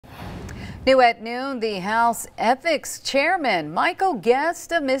New at noon, the House Ethics Chairman Michael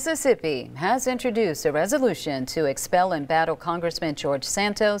Guest of Mississippi has introduced a resolution to expel and battle Congressman George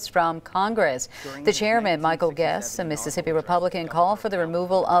Santos from Congress. The chairman, Michael Guest, a Mississippi Republican, called for the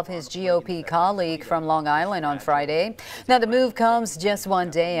removal of his GOP colleague from Long Island on Friday. Now, the move comes just one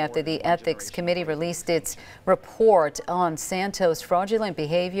day after the Ethics Committee released its report on Santos' fraudulent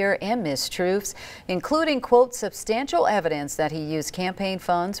behavior and mistruths, including, quote, substantial evidence that he used campaign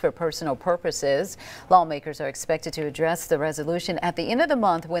funds for personal purposes. Lawmakers are expected to address the resolution at the end of the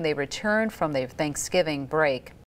month when they return from their Thanksgiving break.